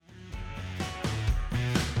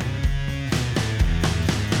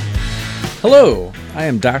Hello, I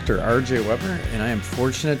am Dr. R.J. Weber, and I am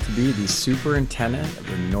fortunate to be the superintendent of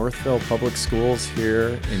the Northville Public Schools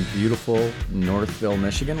here in beautiful Northville,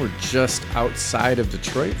 Michigan. We're just outside of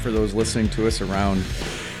Detroit for those listening to us around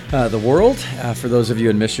the world. For those of you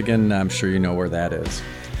in Michigan, I'm sure you know where that is.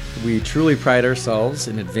 We truly pride ourselves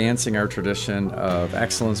in advancing our tradition of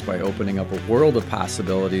excellence by opening up a world of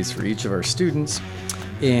possibilities for each of our students.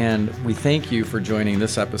 And we thank you for joining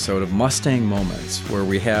this episode of Mustang Moments, where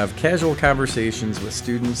we have casual conversations with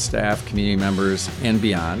students, staff, community members, and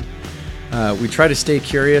beyond. We try to stay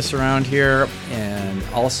curious around here and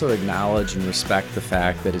also acknowledge and respect the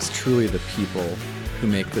fact that it's truly the people who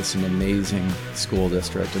make this an amazing school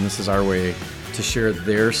district. And this is our way to share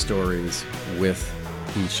their stories with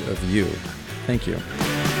each of you. Thank you.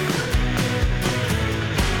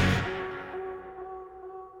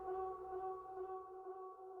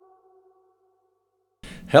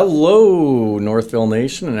 Hello, Northville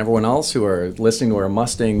Nation and everyone else who are listening to our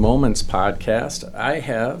Mustang Moments podcast. I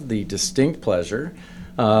have the distinct pleasure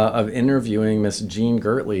of interviewing Miss Jean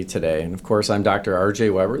Gertley today. And of course, I'm Dr.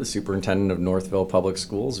 R.J. Weber, the superintendent of Northville Public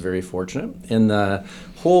Schools, very fortunate. And the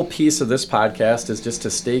whole piece of this podcast is just to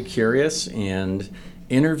stay curious and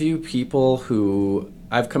interview people who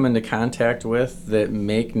I've come into contact with that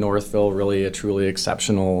make Northville really a truly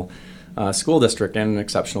exceptional school district and an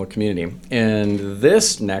exceptional community. And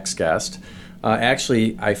this next guest,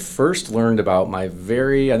 actually, I first learned about I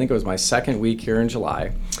think it was my second week here in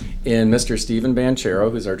July, and Mr. Stephen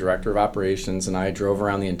Banchero, who's our director of operations, and I drove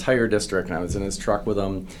around the entire district, and I was in his truck with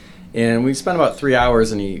him. And we spent about 3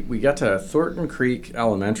 hours, and we got to Thornton Creek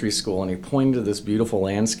Elementary School, and he pointed to this beautiful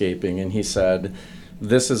landscaping, and he said,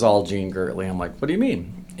 "This is all Jean Gertley." I'm like, "What do you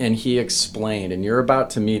mean?" And he explained, and you're about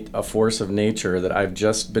to meet a force of nature that I've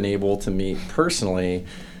just been able to meet personally.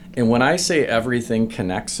 And when I say everything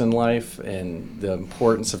connects in life and the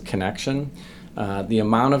importance of connection, the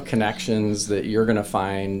amount of connections that you're going to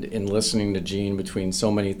find in listening to Jean between so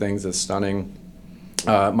many things is stunning.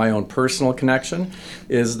 My own personal connection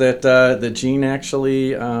is that Jean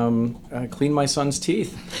actually cleaned my son's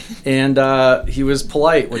teeth, and he was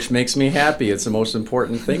polite, which makes me happy. It's the most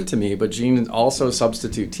important thing to me. But Jean also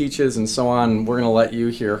substitute teaches and so on. We're going to let you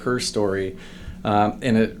hear her story,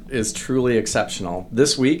 and it is truly exceptional.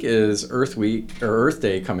 This week is Earth Week or Earth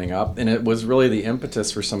Day coming up, and it was really the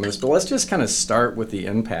impetus for some of this. But let's just kind of start with the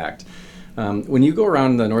impact. When you go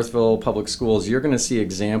around the Northville Public Schools, you're going to see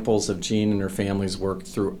examples of Jean and her family's work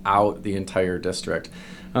throughout the entire district.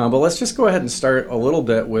 But let's just go ahead and start a little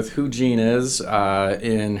bit with who Jean is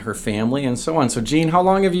in her family and so on. So Jean, how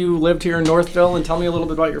long have you lived here in Northville? And tell me a little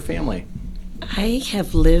bit about your family. I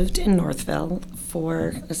have lived in Northville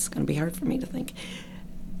this is going to be hard for me to think.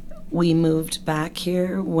 We moved back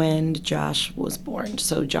here when Josh was born.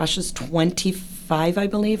 So Josh is 25, I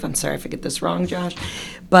believe. I'm sorry if I get this wrong, Josh.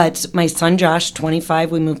 But my son Josh,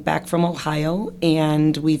 25, we moved back from Ohio,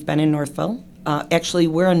 and we've been in Northville. Actually,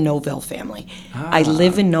 we're a Noville family. I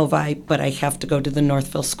live in Novi, but I have to go to the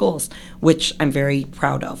Northville schools, which I'm very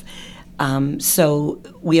proud of. So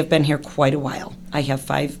we have been here quite a while. I have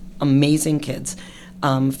 5 amazing kids,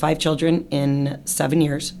 5 children in 7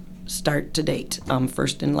 years. Start to date.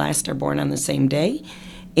 First and last are born on the same day,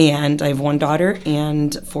 and I have 1 daughter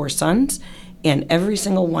and 4 sons, and every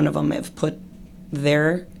single one of them have put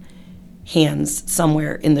their hands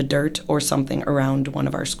somewhere in the dirt or something around one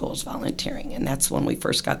of our schools volunteering, and that's when we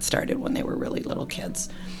first got started when they were really little kids.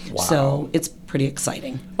 Wow. So it's pretty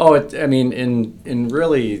exciting. Oh, in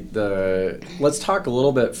really let's talk a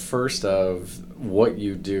little bit first of what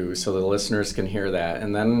you do so the listeners can hear that,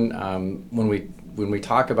 and then when we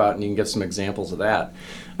talk about, and you can give some examples of that,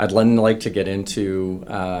 I'd like to get into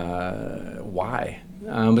why.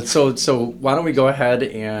 But so why don't we go ahead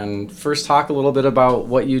and first talk a little bit about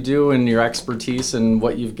what you do and your expertise and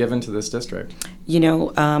what you've given to this district. You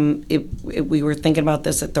know, we were thinking about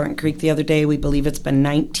this at Thornton Creek the other day. We believe it's been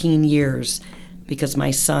 19 years because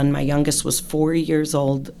my son, my youngest, was 4 years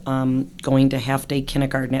old, going to half-day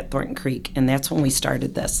kindergarten at Thornton Creek, and that's when we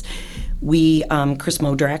started this. Chris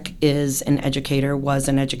Modrak was an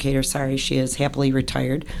educator, she is happily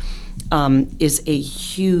retired, is a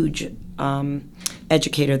huge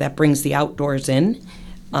educator that brings the outdoors in,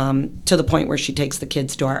 to the point where she takes the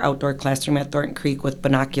kids to our outdoor classroom at Thornton Creek with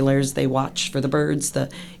binoculars. They watch for the birds.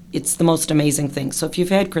 It's the most amazing thing. So if you've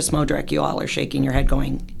had Chris Modrak, you all are shaking your head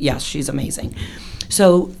going, yes, she's amazing.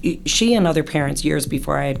 So she and other parents, years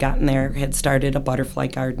before I had gotten there, had started a butterfly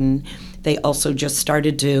garden. They also just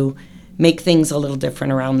started to make things a little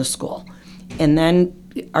different around the school. And then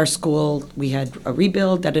our school, we had a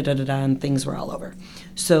rebuild, and things were all over.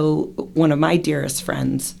 So one of my dearest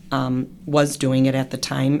friends was doing it at the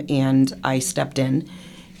time, and I stepped in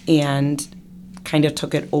and kind of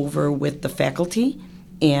took it over with the faculty,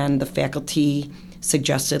 and the faculty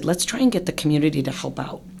suggested, let's try and get the community to help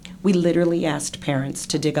out. We literally asked parents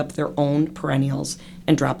to dig up their own perennials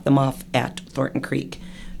and drop them off at Thornton Creek,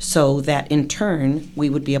 so that in turn we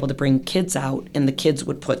would be able to bring kids out and the kids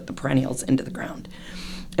would put the perennials into the ground.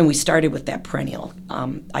 And we started with that perennial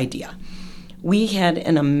idea. We had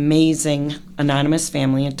an amazing anonymous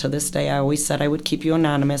family, and to this day I always said I would keep you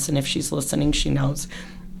anonymous, and if she's listening, she knows.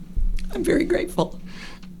 I'm very grateful.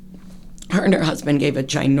 Her and her husband gave a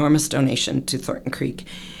ginormous donation to Thornton Creek.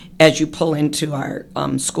 As you pull into our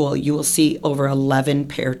school, you will see over 11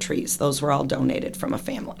 pear trees. Those were all donated from a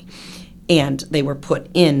family. And they were put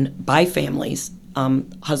in by families,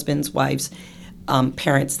 husbands, wives,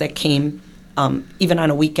 parents that came, even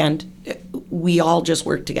on a weekend. We all just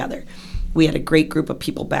worked together. We had a great group of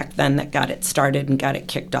people back then that got it started and got it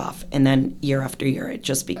kicked off. And then year after year, it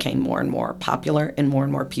just became more and more popular, and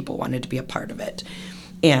more people wanted to be a part of it.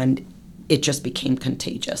 And it just became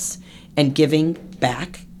contagious. And giving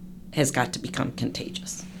back has got to become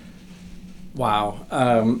contagious. Wow.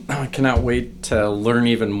 I cannot wait to learn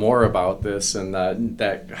even more about this and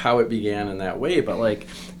that how it began in that way. But like,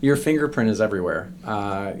 your fingerprint is everywhere.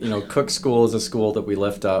 Cook School is a school that we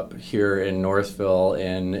lift up here in Northville,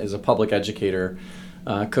 and as a public educator,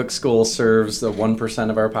 Cook School serves the 1%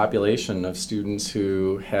 of our population of students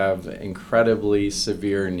who have incredibly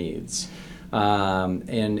severe needs.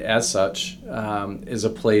 And as such, is a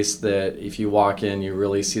place that if you walk in, you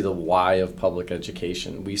really see the why of public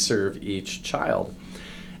education. We serve each child.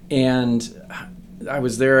 And I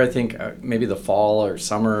was there, I think, maybe the fall or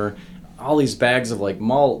summer, all these bags of like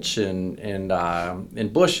mulch and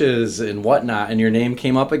bushes and whatnot, and your name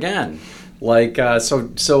came up again. Like,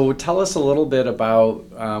 so tell us a little bit about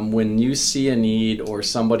when you see a need or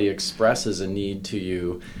somebody expresses a need to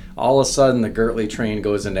you, all of a sudden the Gertley train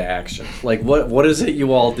goes into action. Like, what is it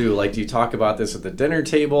you all do? Like, do you talk about this at the dinner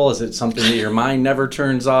table? Is it something that your mind never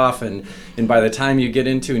turns off? And by the time you get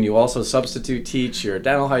into, and you also substitute teach, you're a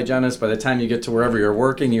dental hygienist, by the time you get to wherever you're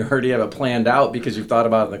working, you already have it planned out because you've thought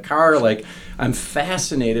about it in the car. Like, I'm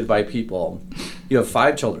fascinated by people. You have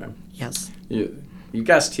 5 children. Yes. You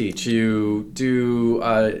guest teach. You do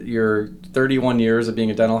your 31 years of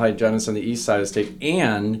being a dental hygienist on the east side of the state,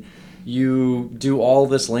 and you do all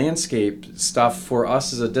this landscape stuff for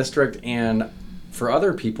us as a district and for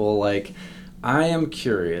other people. Like, I am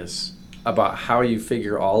curious about how you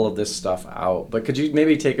figure all of this stuff out. But could you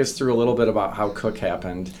maybe take us through a little bit about how Cook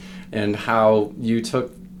happened and how you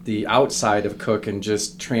took the outside of Cook and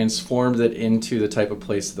just transformed it into the type of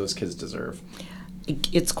place that those kids deserve?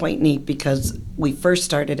 It's quite neat because we first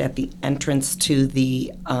started at the entrance to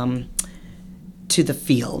the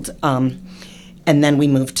field, and then we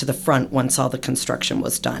moved to the front once all the construction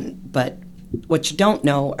was done. But what you don't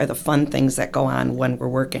know are the fun things that go on when we're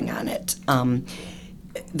working on it.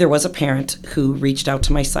 There was a parent who reached out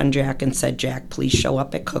to my son Jack and said, "Jack, please show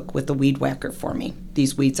up at Cook with a weed whacker for me.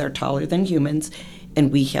 These weeds are taller than humans,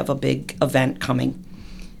 and we have a big event coming."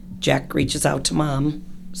 Jack reaches out to Mom,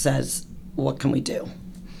 says, "What can we do?"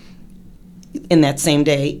 In that same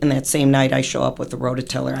day, in that same night, I show up with the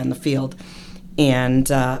rototiller on the field, and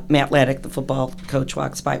Matt Laddick, the football coach,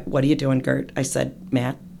 walks by. "What are you doing, Gert?" I said,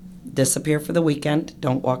 "Matt, disappear for the weekend.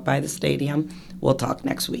 Don't walk by the stadium. We'll talk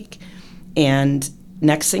next week." And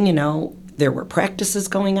next thing you know, there were practices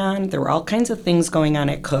going on. There were all kinds of things going on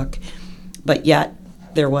at Cook, but yet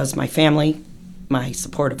there was my family, my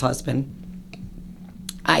supportive husband.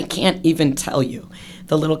 I can't even tell you.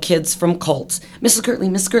 The little kids from Colts, Mrs.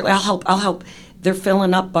 Gertley, I'll help. They're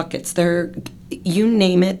filling up buckets. You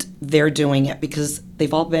name it, they're doing it because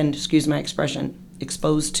they've all been, excuse my expression,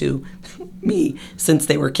 exposed to me since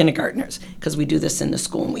they were kindergartners, because we do this in the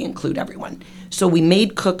school and we include everyone. So we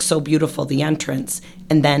made Cook so beautiful, the entrance,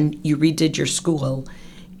 and then you redid your school.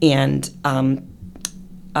 And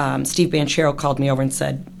Steve Banchero called me over and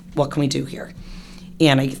said, "What can we do here?"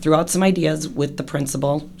 And I threw out some ideas with the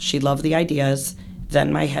principal. She loved the ideas.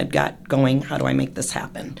 Then my head got going, how do I make this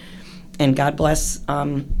happen? And God bless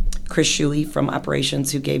Chris Shuey from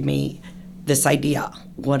operations, who gave me this idea.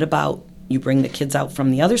 What about you bring the kids out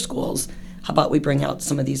from the other schools? How about we bring out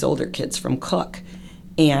some of these older kids from Cook?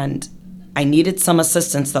 And I needed some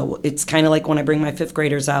assistance, though. It's kind of like when I bring my 5th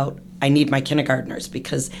graders out, I need my kindergartners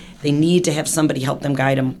because they need to have somebody help them,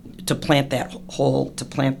 guide them to plant that hole, to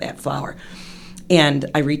plant that flower. And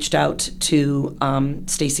I reached out to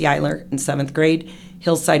Stacy Eiler in 7th grade.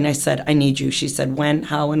 Hillside, and I said, I need you. She said, when,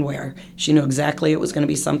 how, and where. She knew exactly it was going to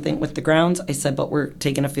be something with the grounds. I said, but we're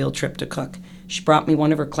taking a field trip to Cook. She brought me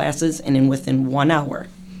one of her classes, and within 1 hour,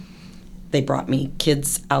 they brought me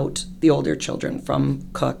kids out, the older children from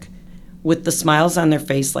Cook, with the smiles on their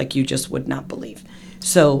face like you just would not believe.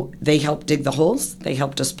 So they helped dig the holes. They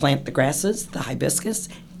helped us plant the grasses, the hibiscus,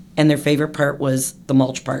 and their favorite part was the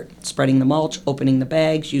mulch part, spreading the mulch, opening the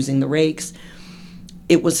bags, using the rakes.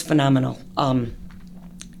 It was phenomenal.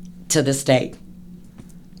 To this day,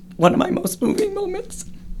 one of my most moving moments.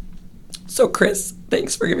 So Chris,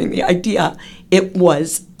 thanks for giving the idea. It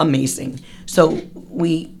was amazing. So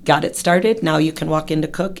we got it started. Now you can walk into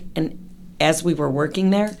Cook, and as we were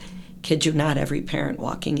working there, kid you not, every parent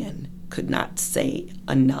walking in could not say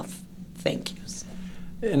enough thank yous.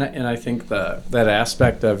 And I think that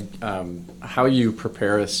aspect of how you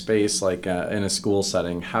prepare a space like in a school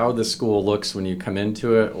setting, how the school looks when you come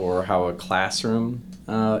into it, or how a classroom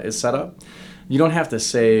is set up. You don't have to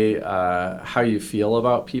say how you feel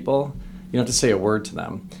about people. You don't have to say a word to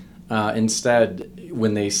them. Instead,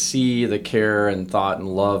 when they see the care and thought and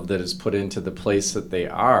love that is put into the place that they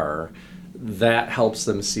are, that helps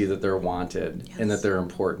them see that they're wanted. Yes. And that they're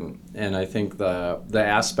important. And I think the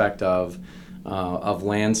aspect of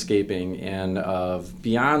landscaping and of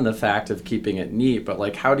beyond the fact of keeping it neat, but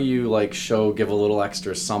like how do you like give a little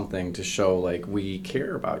extra something to show like we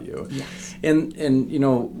care about you. Yes. And you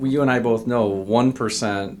know, you and I both know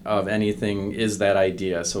 1% of anything is that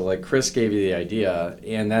idea. So like Chris gave you the idea,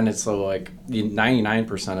 and then it's so like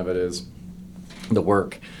 99% of it is the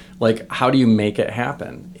work. Like, how do you make it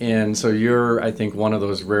happen? And so you're, I think, one of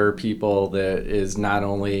those rare people that is not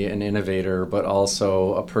only an innovator, but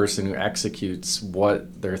also a person who executes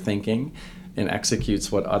what they're thinking and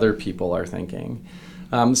executes what other people are thinking.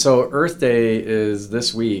 So Earth Day is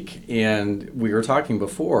this week, and we were talking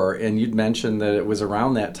before, and you'd mentioned that it was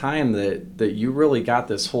around that time that you really got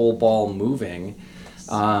this whole ball moving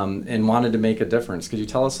and wanted to make a difference. Could you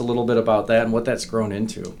tell us a little bit about that and what that's grown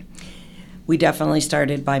into? We definitely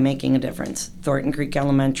started by making a difference. Thornton Creek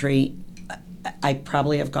Elementary, I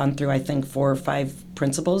probably have gone through, I think, 4 or 5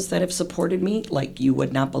 principals that have supported me like you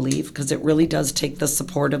would not believe, because it really does take the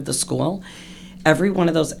support of the school. Every one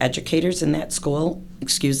of those educators in that school,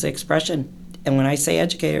 excuse the expression, and when I say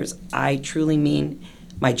educators, I truly mean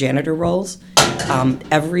my janitor roles.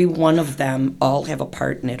 Every one of them all have a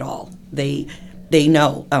part in it all. They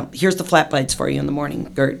know, here's the flat blades for you in the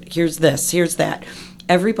morning, Gert, here's this, here's that.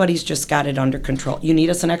 Everybody's just got it under control. You need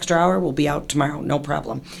us an extra hour? We'll be out tomorrow, no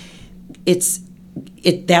problem.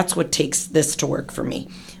 That's what takes this to work for me.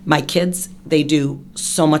 My kids, they do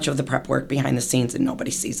so much of the prep work behind the scenes and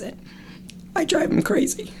nobody sees it. I drive them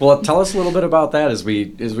crazy. Well, tell us a little bit about that as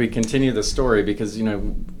we continue the story, because you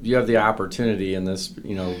know you have the opportunity in this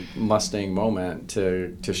Mustang moment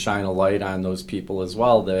to shine a light on those people as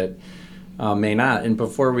well that may not. And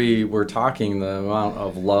before we were talking, the amount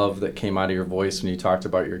of love that came out of your voice when you talked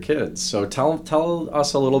about your kids. So tell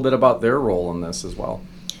us a little bit about their role in this as well.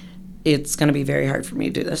 It's going to be very hard for me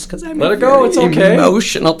to do this because I'm Let a it go. It's okay.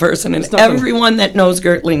 Emotional person, and everyone that knows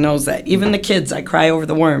Gertley knows that. Even the kids, I cry over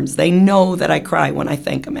the worms. They know that I cry when I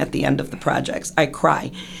thank them at the end of the projects. I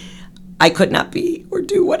cry. I could not be or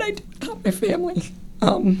do what I do without my family.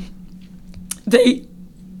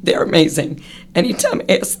 They're amazing. Anytime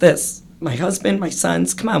I ask this, my husband, my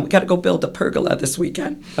sons, come on, we got to go build a pergola this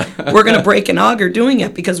weekend. We're going to break an auger doing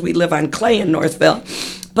it because we live on clay in Northville.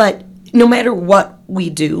 But no matter what we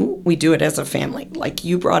do it as a family. Like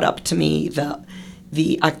you brought up to me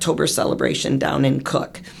the October celebration down in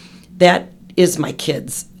Cook. That is my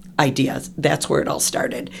kids' idea. That's where it all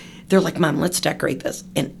started. They're like, Mom, let's decorate this.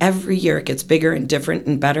 And every year it gets bigger and different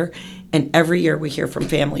and better. And every year we hear from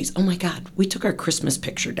families, oh my God, we took our Christmas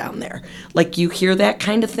picture down there. Like you hear that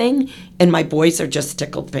kind of thing, and my boys are just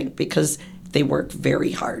tickled pink because they work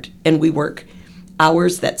very hard. And we work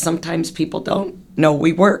hours that sometimes people don't know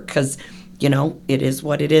we work because, it is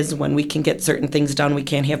what it is. When we can get certain things done, we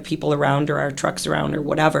can't have people around or our trucks around or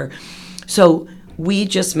whatever. So we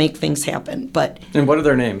just make things happen. And what are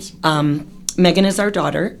their names? Megan is our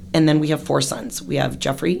daughter, and then we have 4 sons. We have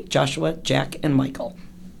Jeffrey, Joshua, Jack, and Michael.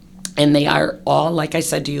 And they are all, like I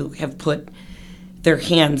said to you, have put their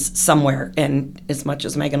hands somewhere. And as much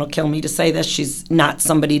as Megan will kill me to say this, she's not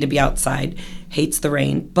somebody to be outside, hates the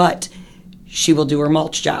rain, but she will do her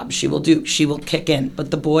mulch job. She will kick in.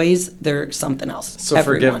 But the boys, they're something else. So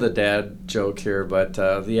forgive the dad joke here, but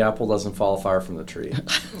the apple doesn't fall far from the tree.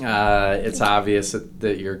 It's obvious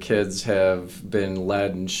that your kids have been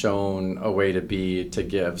led and shown a way to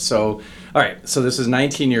give. So, all right, so this is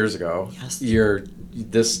 19 years ago. Yes.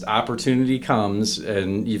 This opportunity comes,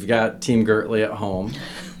 and you've got Team Gertley at home.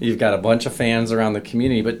 You've got a bunch of fans around the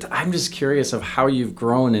community, but I'm just curious of how you've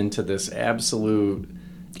grown into this absolute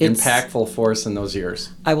impactful force in those years.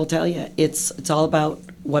 I will tell you, it's all about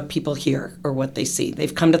what people hear or what they see.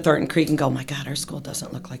 They've come to Thornton Creek and go, "My God, our school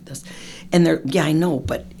doesn't look like this," and they're, "Yeah, I know,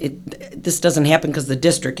 but this doesn't happen because the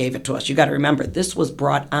district gave it to us." You got to remember, this was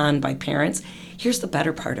brought on by parents. Here's the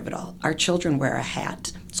better part of it all: our children wear a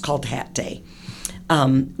hat. It's called Hat Day.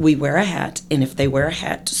 We wear a hat, and if they wear a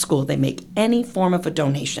hat to school, they make any form of a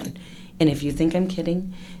donation. And if you think I'm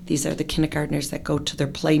kidding, these are the kindergartners that go to their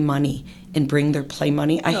play money and bring their play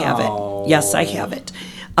money. I have it. Yes, I have it.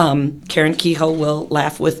 Karen Kehoe will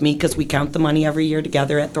laugh with me because we count the money every year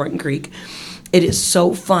together at Thornton Creek. It is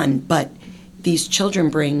so fun, but these children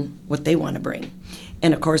bring what they want to bring.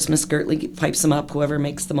 And, of course, Miss Gertley pipes them up. Whoever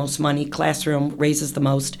makes the most money, classroom raises the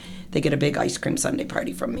most, they get a big ice cream sundae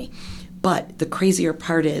party from me. But the crazier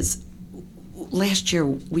part is, last year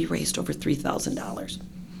we raised over $3,000.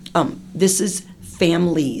 This is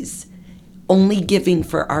families only giving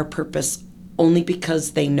for our purpose, only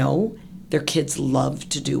because they know their kids love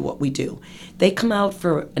to do what we do. They come out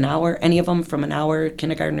for an hour, any of them from an hour,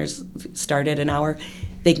 kindergartners start at an hour,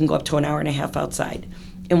 they can go up to an hour and a half outside.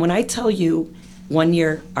 And when I tell you, one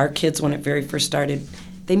year, our kids, when it very first started,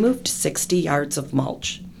 they moved 60 yards of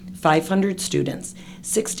mulch, 500 students.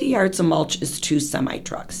 60 yards of mulch is 2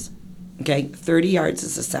 semi-trucks, okay? 30 yards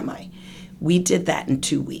is a semi. We did that in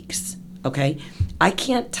 2 weeks, okay? I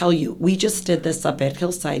can't tell you. We just did this up at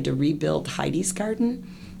Hillside to rebuild Heidi's garden,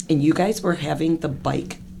 and you guys were having the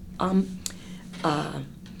bike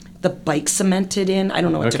cemented in. I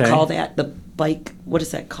don't know what to call that. The bike, what is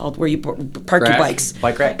that called? Where you park your bikes.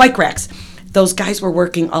 Bike rack. Bike racks. Those guys were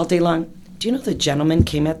working all day long. Do you know the gentleman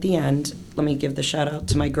came at the end? Let me give the shout out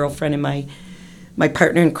to my girlfriend and my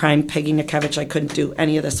partner in crime, Peggy Nikevich. I couldn't do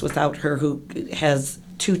any of this without her, who has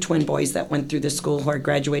 2 twin boys that went through the school who are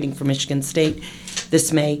graduating from Michigan State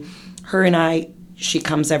this May. Her and I, she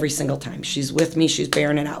comes every single time. She's with me. She's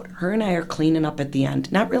bearing it out. Her and I are cleaning up at the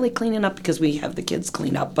end. Not really cleaning up because we have the kids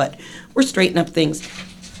clean up, but we're straightening up things.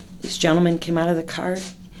 This gentleman came out of the car.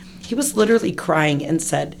 He was literally crying and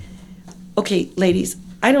said, "Okay, ladies,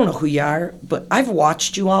 I don't know who you are, but I've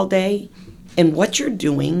watched you all day, and what you're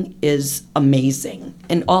doing is amazing."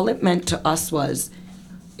 And all it meant to us was,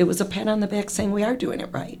 it was a pat on the back saying we are doing it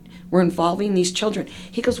right. We're involving these children.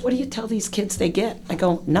 He goes, "What do you tell these kids they get?" I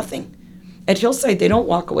go, "Nothing." At Hillside, they don't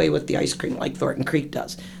walk away with the ice cream like Thornton Creek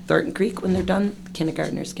does. Thornton Creek, when they're done,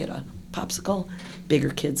 kindergartners get a popsicle. Bigger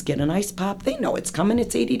kids get an ice pop. They know it's coming.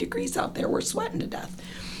 It's 80 degrees out there. We're sweating to death.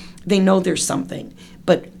 They know there's something.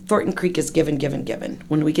 But Thornton Creek is given.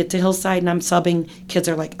 When we get to Hillside and I'm subbing, kids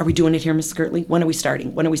are like, "Are we doing it here, Miss Gertley? When are we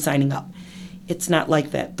starting? When are we signing up?" It's not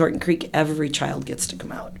like that. Thornton Creek, every child gets to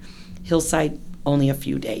come out. Hillside, only a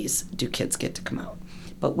few days do kids get to come out.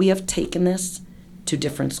 But we have taken this to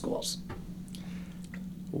different schools.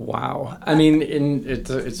 Wow. I mean,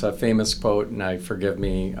 it's a famous quote, and forgive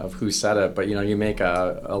me of who said it, but you make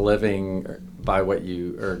a living by what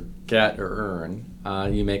you get or earn.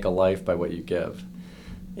 You make a life by what you give.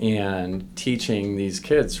 And teaching these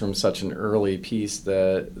kids from such an early piece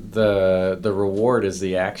that the reward is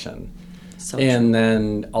the action. So and true.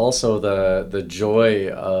 Then also the joy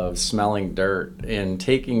of smelling dirt and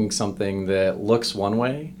taking something that looks one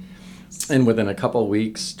way and within a couple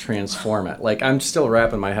weeks transform it. Like, I'm still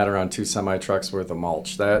wrapping my head around 2 semi-trucks worth of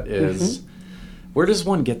mulch. That is, where does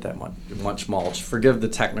one get that much mulch? Forgive the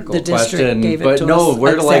technical question, gave it but to no, us.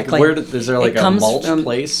 where Exactly. is there like a mulch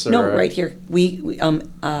place? Or no, right here.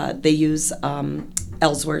 They use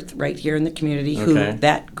Ellsworth right here in the community.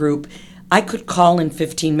 That group, I could call in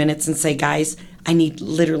 15 minutes and say, "Guys, I need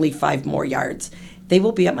literally 5 more yards." They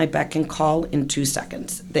will be at my beck and call in 2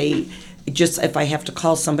 seconds. If I have to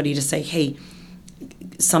call somebody to say, "Hey,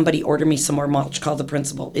 somebody order me some more mulch," call the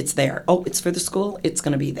principal. It's there. Oh, it's for the school? It's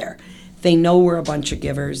going to be there. They know we're a bunch of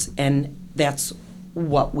givers, and that's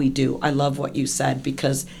what we do. I love what you said,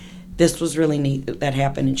 because this was really neat that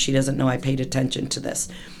happened, and she doesn't know I paid attention to this.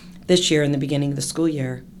 This year, in the beginning of the school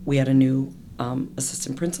year, we had a new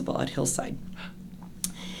assistant principal at Hillside.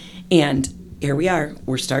 And here we are.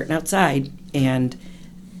 We're starting outside, and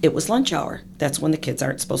it was lunch hour. That's when the kids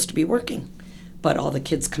aren't supposed to be working. But all the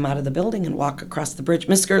kids come out of the building and walk across the bridge.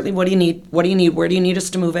 Miss Gertley, what do you need? What do you need? Where do you need us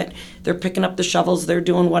to move it? They're picking up the shovels. They're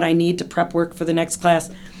doing what I need to prep work for the next class.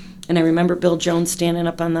 And I remember Bill Jones standing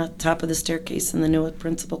up on the top of the staircase, and the new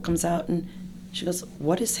principal comes out, and she goes,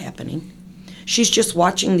 what is happening? She's just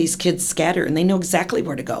watching these kids scatter, and they know exactly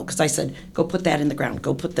where to go. Because I said, go put that in the ground.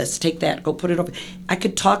 Go put this. Take that. Go put it over. I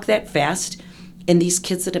could talk that fast. And these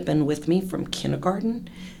kids that have been with me from kindergarten,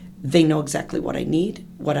 they know exactly what I need,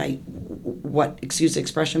 what excuse the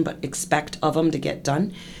expression, but expect of them to get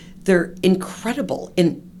done. They're incredible.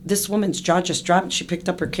 And this woman's jaw just dropped. She picked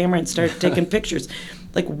up her camera and started taking pictures.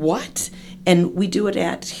 Like, what? And we do it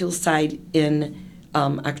at Hillside in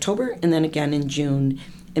October and then again in June.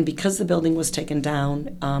 And because the building was taken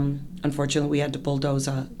down, unfortunately, we had to bulldoze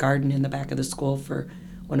a garden in the back of the school for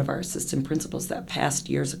one of our assistant principals that passed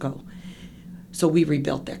years ago. So we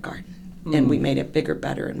rebuilt that garden. And we made it bigger,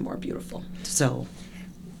 better, and more beautiful. So,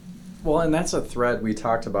 well, and that's a thread we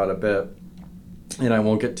talked about a bit, and I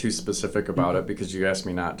won't get too specific about it because you asked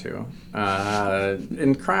me not to.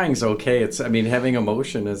 And crying's okay. Having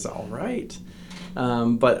emotion is all right.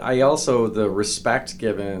 But I also, the respect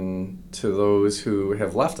given to those who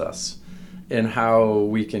have left us, and how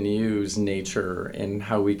we can use nature and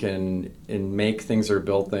how we can make things or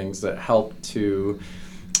build things that help to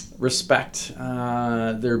respect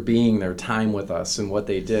their being, their time with us and what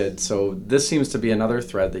they did. So this seems to be another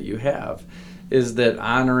thread that you have, is that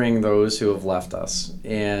honoring those who have left us.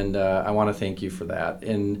 And I want to thank you for that.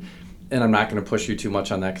 And I'm not going to push you too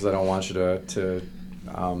much on that because I don't want you to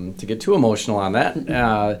get too emotional on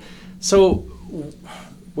that. So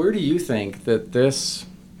where do you think that this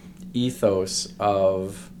ethos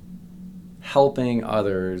of helping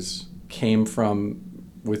others came from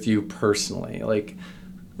with you personally? Like,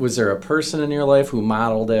 was there a person in your life who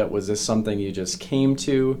modeled it? Was this something you just came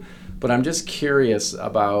to? But I'm just curious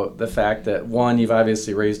about the fact that, one, you've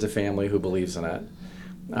obviously raised a family who believes in it.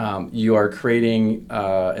 You are creating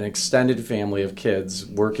an extended family of kids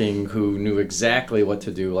working who knew exactly what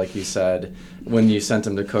to do, like you said, when you sent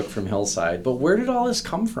them to cook from Hillside. But where did all this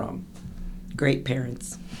come from? Great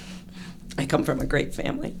parents. I come from a great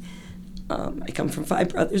family. I come from 5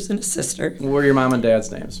 brothers and a sister. What were your mom and dad's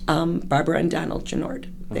names? Barbara and Donald Genord.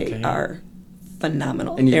 They are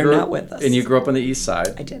phenomenal. And they're not with us. And you grew up on the east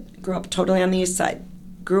side? I did. Grew up totally on the east side.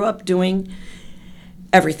 Grew up doing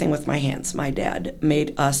everything with my hands. My dad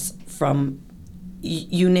made us from,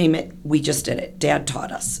 you name it, we just did it. Dad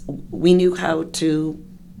taught us. We knew how to,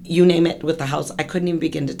 you name it, with the house. I couldn't even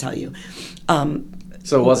begin to tell you.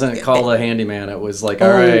 So it wasn't called a handyman. It was like, all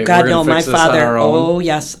right, God, we're going to fix this on our own. Oh,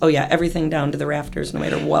 yes. Oh, yeah. Everything down to the rafters. No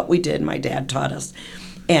matter what we did, my dad taught us.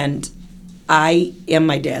 And I am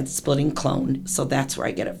my dad's splitting clone, so that's where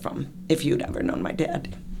I get it from, if you'd ever known my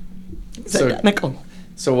dad. It's identical.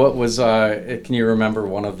 So what was, can you remember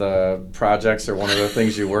one of the projects or one of the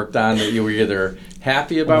things you worked on that you were either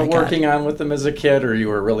happy about working on with them as a kid or you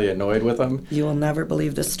were really annoyed with them? You will never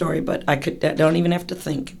believe this story, but I don't even have to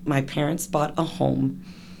think. My parents bought a home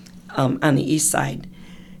on the east side,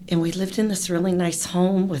 and we lived in this really nice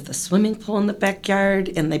home with a swimming pool in the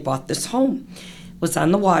backyard, and they bought this home. It was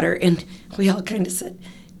on the water, and we all kind of said,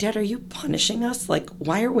 Dad, are you punishing us? Like,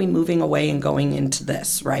 why are we moving away and going into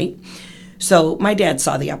this, right? So my dad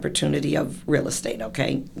saw the opportunity of real estate,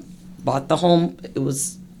 okay? Bought the home. It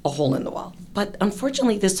was a hole in the wall. But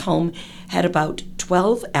unfortunately, this home had about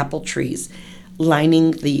 12 apple trees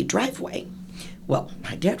lining the driveway. Well,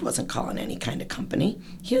 my dad wasn't calling any kind of company.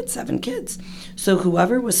 He had 7 kids. So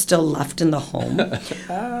whoever was still left in the home,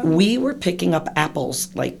 we were picking up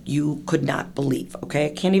apples like you could not believe, okay? I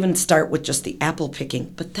can't even start with just the apple picking.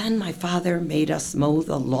 But then my father made us mow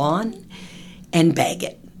the lawn and bag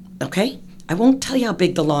it, okay? I won't tell you how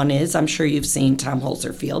big the lawn is. I'm sure you've seen Tom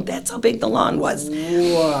Holzer Field. That's how big the lawn was.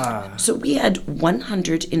 Wow. So we had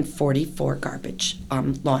 144 garbage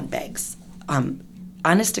lawn bags.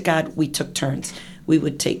 Honest to God, we took turns. We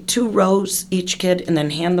would take 2 rows each kid and then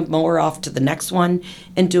hand the mower off to the next one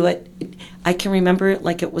and do it. I can remember it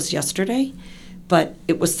like it was yesterday, but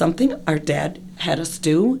it was something our dad had us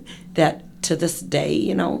do that to this day,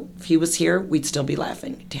 you know, if he was here, we'd still be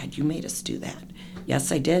laughing. Dad, you made us do that.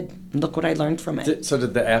 Yes, I did. Look what I learned from it. So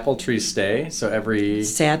did the apple trees stay?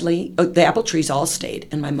 Sadly, the apple trees all stayed,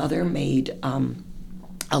 and my mother made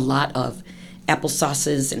a lot of apple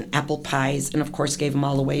sauces and apple pies, and of course gave them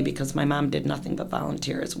all away because my mom did nothing but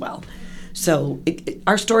volunteer as well. So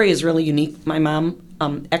our story is really unique. My mom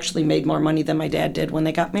actually made more money than my dad did when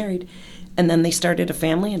they got married, and then they started a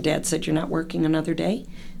family, and Dad said, you're not working another day.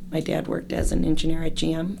 My dad worked as an engineer at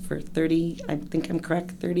GM for 38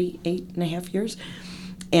 and a half years.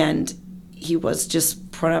 And he was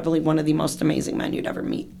just probably one of the most amazing men you'd ever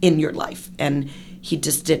meet in your life. And he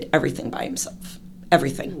just did everything by himself.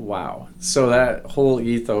 Everything. Wow. So that whole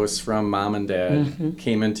ethos from mom and dad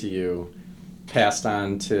came into you, passed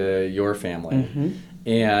on to your family.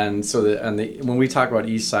 And so when we talk about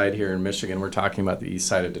East Side here in Michigan, we're talking about the East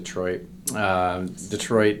Side of Detroit.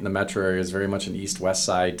 Detroit and the metro area is very much an East-West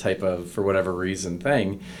side type of, for whatever reason,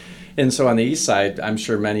 thing. And so on the East Side, I'm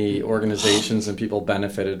sure many organizations and people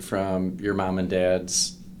benefited from your mom and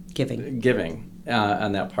dad's giving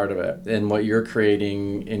on that part of it. And what you're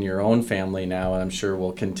creating in your own family now, I'm sure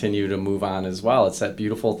will continue to move on as well. It's that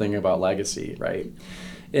beautiful thing about legacy, right?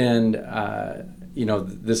 And,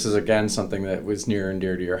 this is, again, something that was near and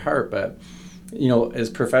dear to your heart. But, as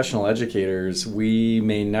professional educators, we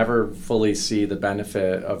may never fully see the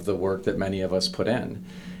benefit of the work that many of us put in.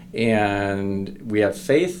 And we have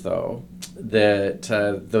faith, though, that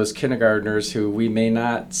those kindergartners who we may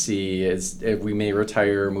not see as we may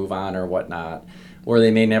retire or move on or whatnot, or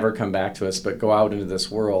they may never come back to us, but go out into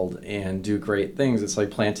this world and do great things. It's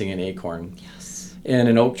like planting an acorn. Yes. And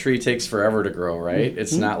an oak tree takes forever to grow, right?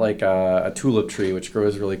 It's not like a tulip tree, which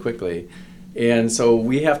grows really quickly. And so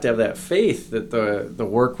we have to have that faith that the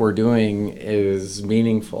work we're doing is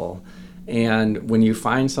meaningful. And when you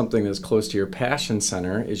find something that's close to your passion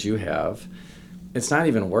center, as you have, it's not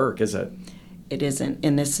even work, is it? It isn't.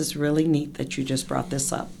 And this is really neat that you just brought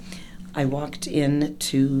this up. I walked in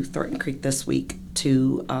to Thornton Creek this week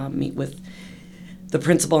to meet with the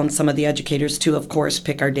principal and some of the educators to, of course,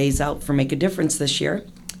 pick our days out for Make a Difference this year.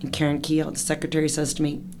 And Karen Keogh, the secretary, says to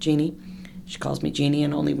me, Jeannie, she calls me Jeannie,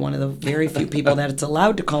 and only one of the very few people that it's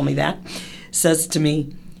allowed to call me that, says to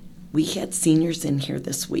me, we had seniors in here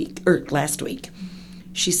last week.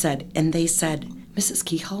 She said, and they said, Mrs.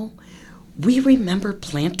 Kehoe, we remember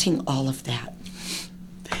planting all of that.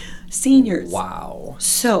 Seniors. Wow.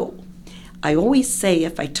 So I always say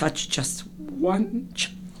if I touch just one.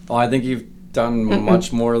 Well, I think you've done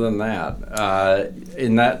much more than that.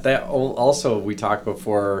 In that also we talked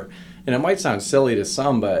before, and it might sound silly to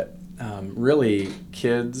some, but really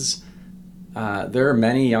kids, there are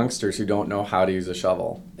many youngsters who don't know how to use a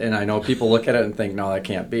shovel. And I know people look at it and think, no, that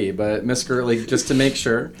can't be. But Miss Gertley, just to make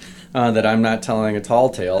sure that I'm not telling a tall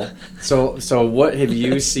tale, so what have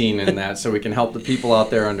you seen in that so we can help the people out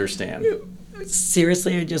there understand?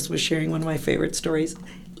 Seriously, I just was sharing one of my favorite stories.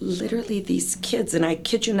 Literally these kids, and I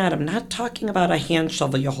kid you not, I'm not talking about a hand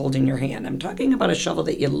shovel you hold in your hand. I'm talking about a shovel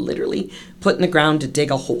that you literally put in the ground to dig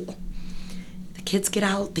a hole. The kids get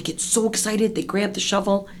out, they get so excited, they grab the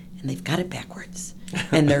shovel, and they've got it backwards.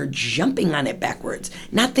 And they're jumping on it backwards,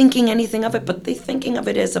 not thinking anything of it, but they're thinking of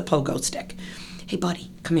it as a pogo stick. Hey, buddy,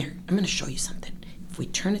 come here. I'm going to show you something. If we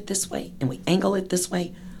turn it this way and we angle it this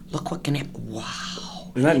way, look what can happen.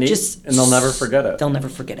 Wow. Isn't that neat? And they'll never forget it. They'll never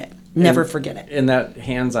forget it. Never forget it. In that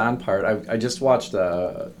hands-on part, I just watched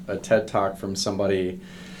a TED Talk from somebody,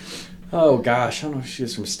 oh gosh, I don't know if she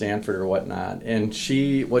was from Stanford or whatnot. And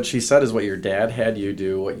what she said is what your dad had you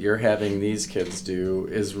do, what you're having these kids do,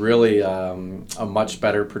 is really a much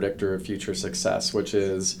better predictor of future success, which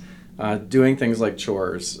is doing things like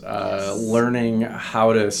chores, learning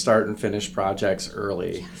how to start and finish projects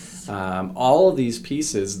early. All of these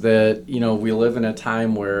pieces that, we live in a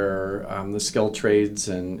time where the skilled trades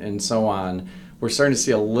and so on, we're starting to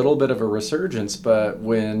see a little bit of a resurgence. But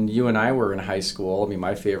when you and I were in high school,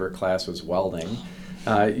 my favorite class was welding.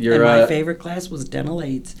 And my favorite class was dental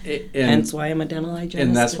aids. Hence why I'm a dental hygienist.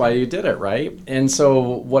 And that's why you did it, right? And so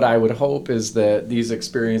what I would hope is that these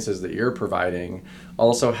experiences that you're providing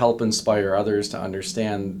also help inspire others to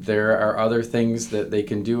understand there are other things that they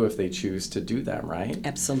can do if they choose to do them, right?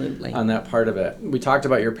 Absolutely. On that part of it. We talked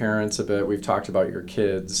about your parents a bit. We've talked about your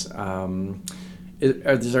kids.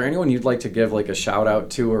 Is there anyone you'd like to give like a shout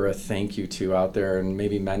out to or a thank you to out there, and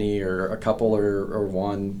maybe many or a couple or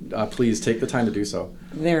one? Please take the time to do so.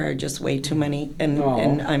 There are just way too many,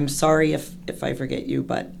 and I'm sorry if I forget you,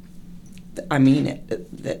 but I mean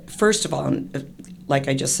it. First of all, like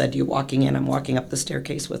I just said to you, walking in, I'm walking up the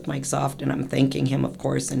staircase with Mike Soft, and I'm thanking him, of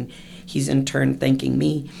course, and he's in turn thanking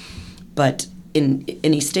me. But and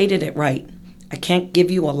he stated it right. I can't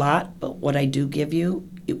give you a lot, but what I do give you,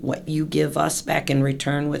 what you give us back in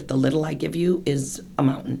return with the little I give you, is a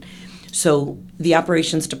mountain. So the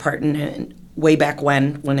operations department, way back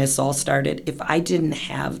when this all started, if I didn't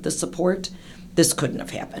have the support, this couldn't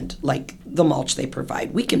have happened. Like the mulch they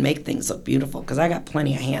provide, we can make things look beautiful because I got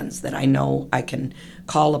plenty of hands that I know I can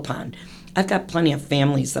call upon. I've got plenty of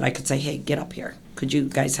families that I could say, hey, get up here. Could you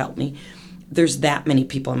guys help me? There's that many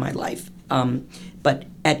people in my life. But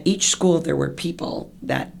at each school, there were people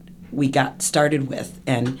that we got started with.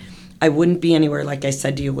 And I wouldn't be anywhere, like I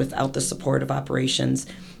said to you, without the support of operations.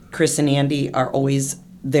 Chris and Andy are always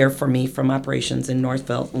there for me from operations in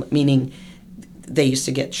Northville, meaning they used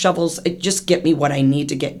to get shovels, just get me what I need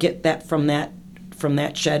to get that from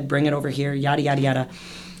that shed, bring it over here, yada, yada, yada.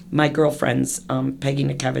 My girlfriends, Peggy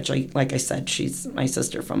Nikevich, like I said, she's my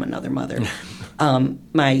sister from another mother.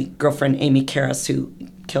 My girlfriend, Amy Karras, who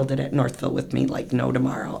killed it at Northville with me like no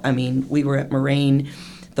tomorrow. I mean, we were at Moraine,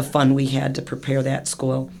 the fun we had to prepare that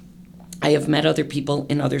school. I have met other people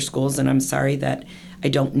in other schools, and I'm sorry that I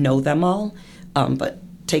don't know them all, but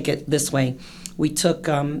take it this way. We took,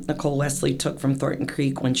 Nicole Wesley took from Thornton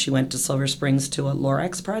Creek when she went to Silver Springs to a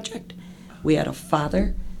Lorax project. We had a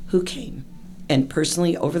father who came, and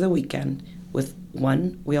personally over the weekend, with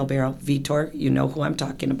one wheelbarrow, Vitor, you know who I'm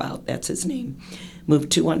talking about, that's his name,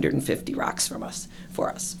 moved 250 rocks for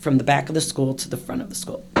us, from the back of the school to the front of the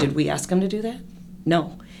school. Did we ask him to do that?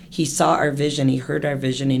 No. He saw our vision, he heard our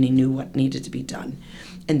vision, and he knew what needed to be done.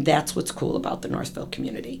 And that's what's cool about the Northville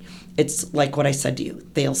community. It's like what I said to you.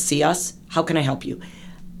 They'll see us. How can I help you?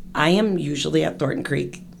 I am usually at Thornton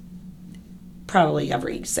Creek probably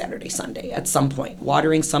every Saturday, Sunday at some point,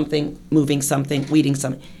 watering something, moving something, weeding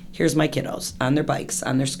something. Here's my kiddos on their bikes,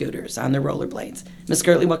 on their scooters, on their rollerblades. Miss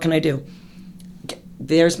Gertley, what can I do?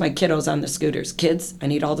 There's my kiddos on the scooters. Kids, I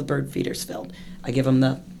need all the bird feeders filled. I give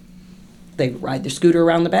them they ride their scooter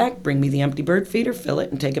around the back, bring me the empty bird feeder, fill it,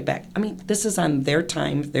 and take it back. I mean, this is on their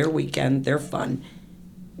time, their weekend, their fun.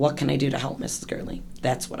 What can I do to help Mrs. Gertley?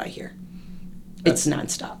 That's what I hear. It's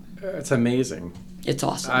nonstop. It's amazing. It's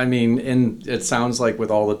awesome. I mean, and it sounds like with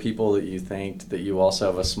all the people that you thanked, that you also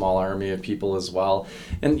have a small army of people as well.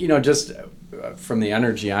 And, just from the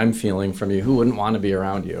energy I'm feeling from you, who wouldn't want to be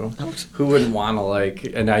around you? Oh. Who wouldn't want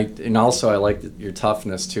to and also I like your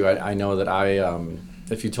toughness too. I know that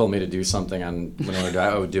if you told me to do something I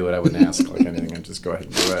would do it. I wouldn't ask anything. I'd just go ahead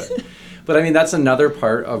and do it. But I mean, that's another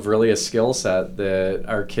part of really a skill set that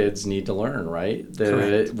our kids need to learn, right?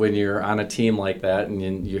 That when you're on a team like that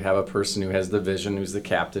and you have a person who has the vision, who's the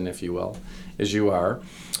captain, if you will, as you are,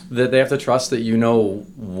 that they have to trust that you know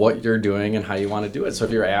what you're doing and how you want to do it. So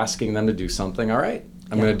if you're asking them to do something, all right,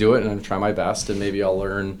 I'm going to do it and I'm going to try my best, and maybe I'll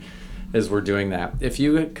learn as we're doing that. If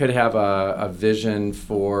you could have a vision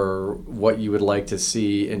for what you would like to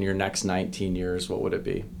see in your next 19 years, what would it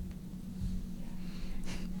be?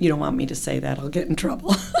 You don't want me to say that. I'll get in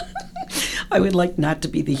trouble. I would like not to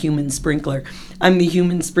be the human sprinkler. I'm the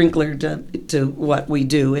human sprinkler to what we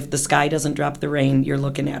do. If the sky doesn't drop the rain, you're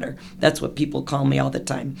looking at her. That's what people call me all the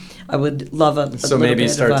time. I would love a so maybe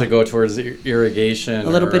start to go towards irrigation. A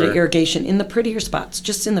little bit of irrigation in the prettier spots,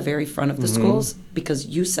 just in the very front of the schools, because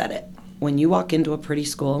you said it. When you walk into a pretty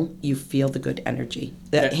school, you feel the good energy.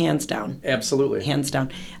 That hands down. Absolutely. Hands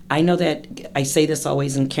down. I know that I say this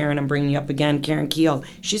always, and Karen, I'm bringing you up again, Karen Keogh.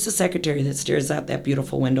 She's the secretary that stares out that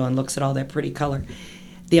beautiful window and looks at all that pretty color.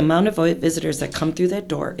 The amount of visitors that come through that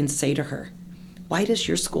door and say to her, why does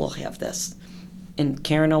your school have this? And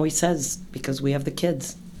Karen always says, because we have the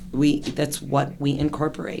kids. That's what we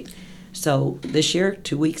incorporate. So this year,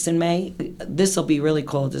 2 weeks in May, this will be really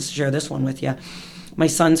cool to share this one with you. My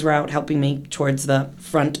sons were out helping me towards the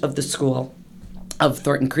front of the school of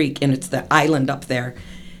Thornton Creek, and it's the island up there.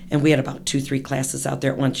 And we had about 2-3 classes out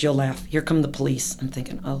there at once. You'll laugh. Here come the police. I'm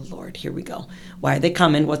thinking, oh, Lord, here we go. Why are they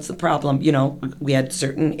coming? What's the problem? We had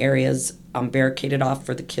certain areas barricaded off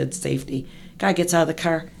for the kids' safety. Guy gets out of the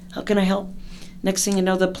car. How can I help? Next thing you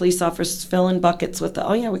know, the police officer's filling buckets with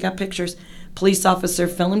oh, yeah, we got pictures. Police officer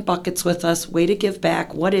filling buckets with us. Way to give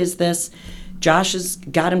back. What is this? Josh has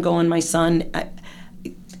got him going, my son.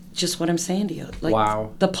 Just what I'm saying to you.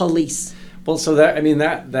 Wow. The police. Well, so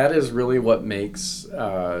that is really what makes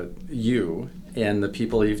you and the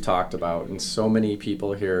people you've talked about, and so many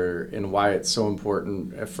people here, and why it's so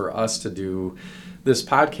important for us to do this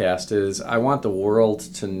podcast is I want the world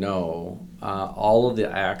to know all of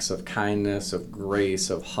the acts of kindness, of grace,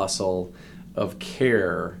 of hustle, of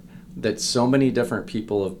care that so many different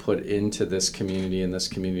people have put into this community and this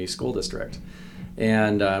community school district.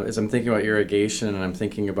 And as I'm thinking about irrigation and I'm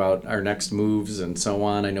thinking about our next moves and so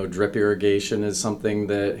on, I know drip irrigation is something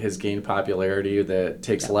that has gained popularity, that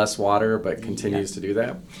takes less water but continues to do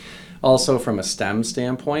that. Also, from a STEM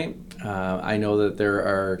standpoint, I know that there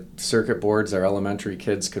are circuit boards our elementary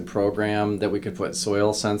kids could program that we could put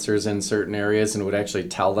soil sensors in certain areas and it would actually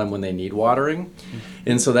tell them when they need watering.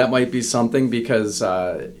 And so that might be something, because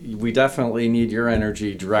we definitely need your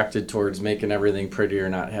energy directed towards making everything prettier,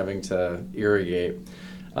 not having to irrigate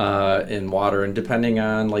in water. And depending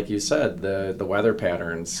on, like you said, the weather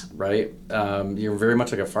patterns, right? You're very much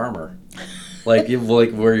like a farmer. Like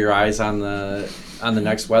where your eyes on the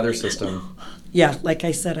next weather system. Yeah, like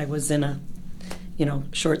I said, I was in a,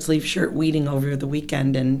 short sleeve shirt weeding over the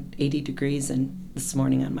weekend and 80 degrees, and this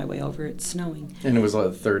morning on my way over, it's snowing. And it was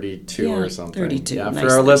like 32 Yeah, or something. 32. Yeah, Nice for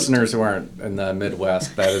our 32. listeners who aren't in the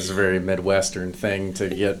Midwest, that is a very Midwestern thing to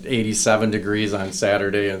get 87 degrees on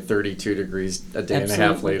Saturday and 32 degrees a day and a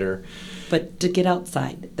half Absolutely. later. But to get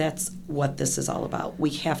outside, that's what this is all about.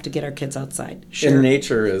 We have to get our kids outside. Sure. And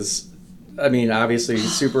nature is, obviously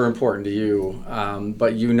super important to you,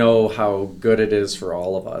 but you know how good it is for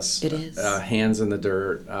all of us. It is. Hands in the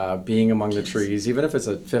dirt, being among the trees, even if it's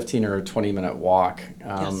a 15 or a 20-minute walk,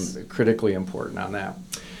 Yes. critically important on that.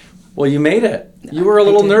 Well, you made it. You were a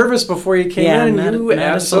little did. nervous before you came Yeah, in. not You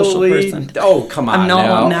a social absolutely. person. Oh, come on No,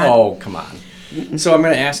 now. I'm not. Oh, come on. So I'm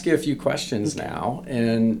going to ask you a few questions now.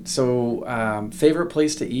 And so, favorite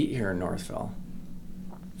place to eat here in Northville?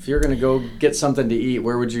 If you're going to go get something to eat,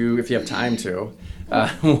 where would you, if you have time to,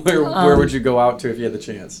 where would you go out to if you had the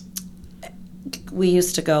chance? We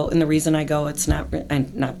used to go, and the reason I go,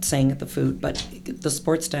 I'm not saying the food, but the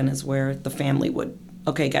sports den is where the family would,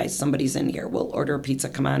 okay, guys, somebody's in here. We'll order a pizza.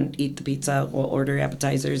 Come on, eat the pizza. We'll order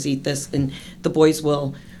appetizers, eat this. And the boys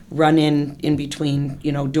will run in between,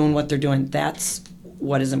 doing what they're doing. That's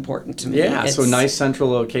what is important to me. Yeah, so nice central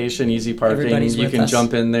location, easy parking. Everybody's You with can us.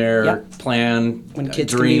 jump in there, Yep. plan, When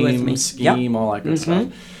kids can be dream, with me. scheme, all that good stuff.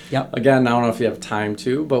 Yep. Again, I don't know if you have time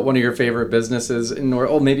to, but one of your favorite businesses in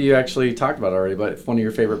maybe you actually talked about it already, but one of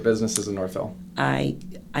your favorite businesses in Northville. I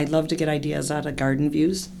love to get ideas out of garden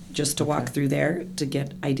views, just to walk through there to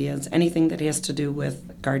get ideas. Anything that has to do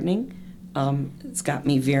with gardening, it's got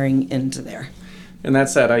me veering into there. And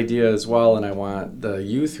that's that idea as well, and I want the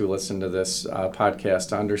youth who listen to this podcast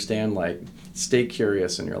to understand, stay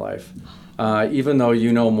curious in your life. Even though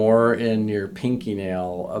you know more in your pinky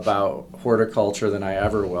nail about horticulture than I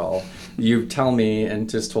ever will, you tell me and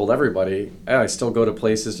just told everybody, I still go to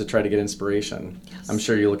places to try to get inspiration. Yes. I'm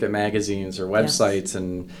sure you look at magazines or websites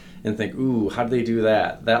and think, ooh, how do they do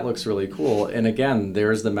that? That looks really cool. And again,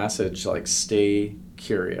 there's the message, stay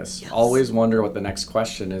curious. Yes. Always wonder what the next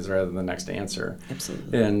question is rather than the next answer.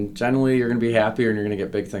 Absolutely. And generally, you're going to be happier and you're going to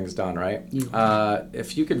get big things done, right? You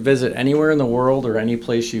If you could visit anywhere in the world or any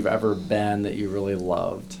place you've ever been that you really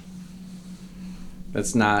loved,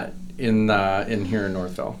 that's not in here in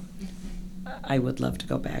Northville. I would love to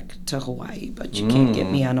go back to Hawaii, but you can't get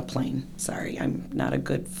me on a plane. Sorry, I'm not a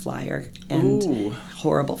good flyer and Ooh.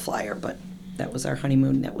 horrible flyer, but that was our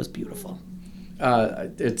honeymoon. That was beautiful.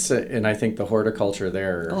 And I think the horticulture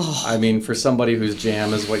there. Oh. For somebody whose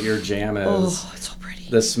jam is what your jam is. Oh, it's so pretty.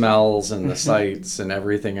 The smells and the sights and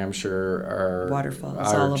everything, I'm sure, are Waterfalls,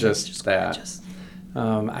 are all of just it, just that. gorgeous.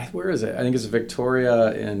 Where is it? I think it's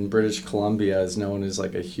Victoria in British Columbia is known as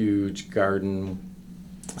a huge garden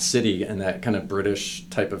city and that kind of British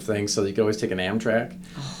type of thing. So you could always take an Amtrak,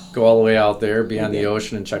 go all the way out there, be on the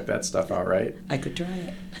ocean, and check that stuff out, right? I could try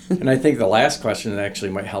it. And I think the last question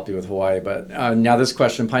actually might help you with Hawaii. But now this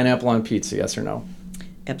question: pineapple on pizza, yes or no?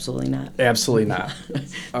 Absolutely not. Absolutely not.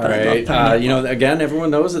 All But I love right. pineapple. Again,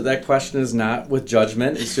 everyone knows that question is not with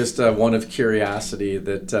judgment. It's just one of curiosity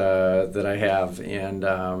that I have.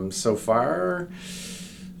 And so far,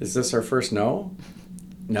 is this our first no?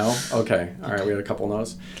 No? Okay. All right. We had a couple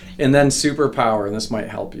no's. And then superpower, and this might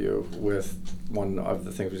help you with one of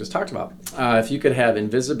the things we just talked about. If you could have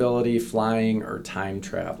invisibility, flying, or time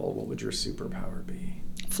travel, what would your superpower be?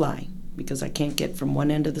 Fly, because I can't get from one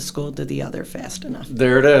end of the school to the other fast enough.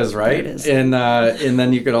 There it is, right? There it is. And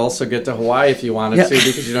then you could also get to Hawaii if you wanted Yeah. to,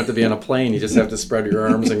 because you don't have to be on a plane. You just have to spread your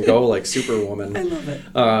arms and go like Superwoman. I love it.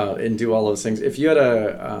 And do all those things. If you had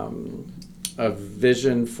a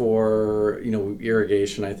vision for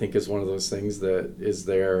irrigation, I think is one of those things that is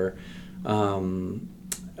there.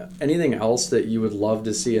 Anything else that you would love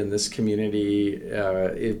to see in this community,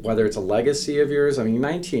 whether it's a legacy of yours?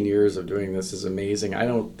 19 years of doing this is amazing. I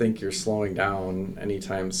don't think you're slowing down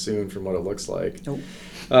anytime soon from what it looks like. Nope.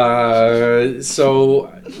 So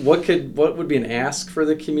what would be an ask for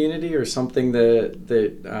the community or something that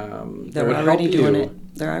They're would help already doing you?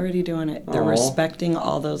 it. They're already doing it. They're Aw. respecting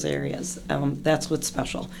all those areas. That's what's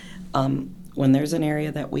special. When there's an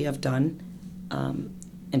area that we have done,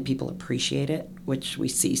 and people appreciate it, which we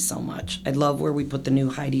see so much. I love where we put the new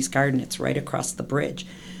Heidi's Garden. It's right across the bridge.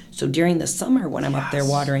 So during the summer when I'm up there Yes.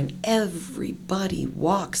 watering, everybody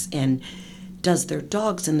walks and does their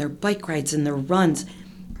dogs and their bike rides and their runs.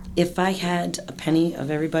 If I had a penny of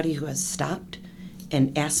everybody who has stopped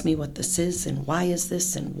and asked me what this is and why is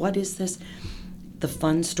this and what is this, the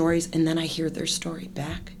fun stories, and then I hear their story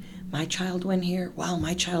back. My child went here. Wow,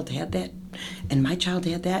 my child had that, and my child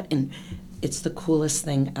had that, and it's the coolest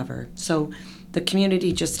thing ever. So The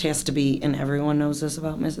community just has to be, and everyone knows this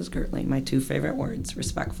about Mrs. Gertley, my two favorite words,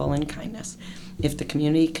 respectful and kindness. If the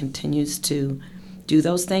community continues to do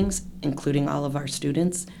those things, including all of our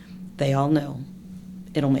students, they all know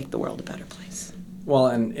it'll make the world a better place. Well,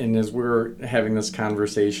 and as we're having this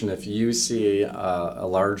conversation, if you see a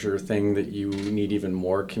larger thing that you need even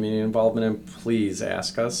more community involvement in, please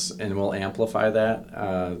ask us and we'll amplify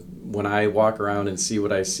that. When I walk around and see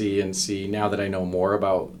what I see and see now that I know more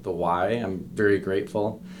about the why, I'm very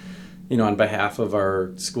grateful. You know, on behalf of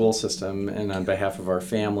our school system and on behalf of our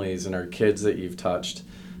families and our kids that you've touched,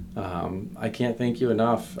 I can't thank you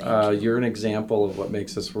enough. You're an example of what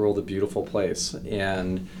makes this world a beautiful place.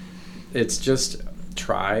 And it's just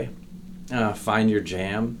try, find your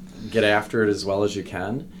jam, get after it as well as you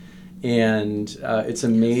can. And it's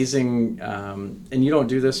amazing. And you don't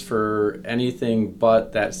do this for anything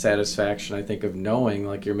but that satisfaction, I think, of knowing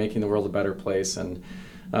like you're making the world a better place. And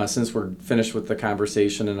since we're finished with the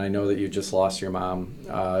conversation, and I know that you just lost your mom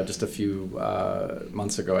just a few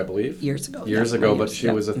months ago, I believe. Years ago, but she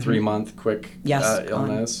was a 3-month quick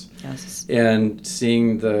illness. Yes. And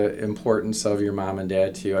seeing the importance of your mom and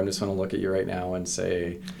dad to you, I'm just going to look at you right now and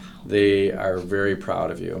say they are very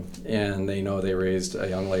proud of you. And they know they raised a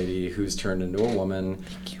young lady who's turned into a woman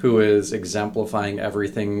who is exemplifying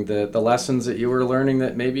everything, the lessons that you were learning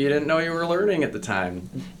that maybe you didn't know you were learning at the time.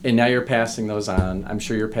 And now you're passing those on. I'm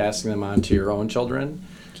sure you're passing them on to your own children.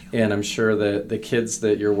 And I'm sure that the kids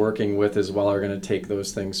that you're working with as well are going to take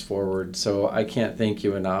those things forward. So I can't thank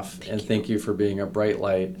you enough. Thank you for being a bright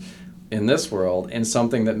light in this world and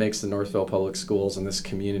something that makes the Northville Public Schools and this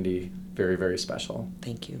community very, very special.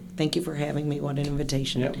 Thank you. Thank you for having me. What an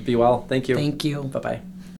invitation. Yeah, be well. Thank you. Thank you. Bye-bye.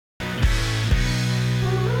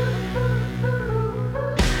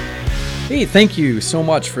 Hey, thank you so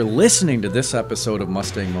much for listening to this episode of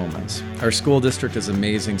Mustang Moments. Our school district is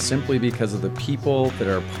amazing simply because of the people that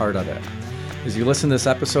are a part of it. As you listen to this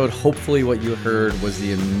episode, hopefully what you heard was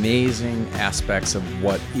the amazing aspects of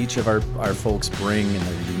what each of our folks bring and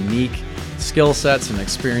their unique skill sets and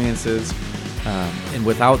experiences. And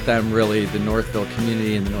without them, really, the Northville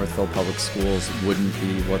community and the Northville Public Schools wouldn't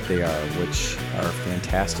be what they are, which are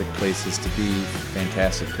fantastic places to be,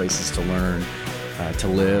 fantastic places to learn, to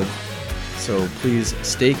live. So please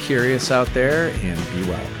stay curious out there and be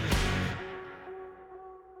well.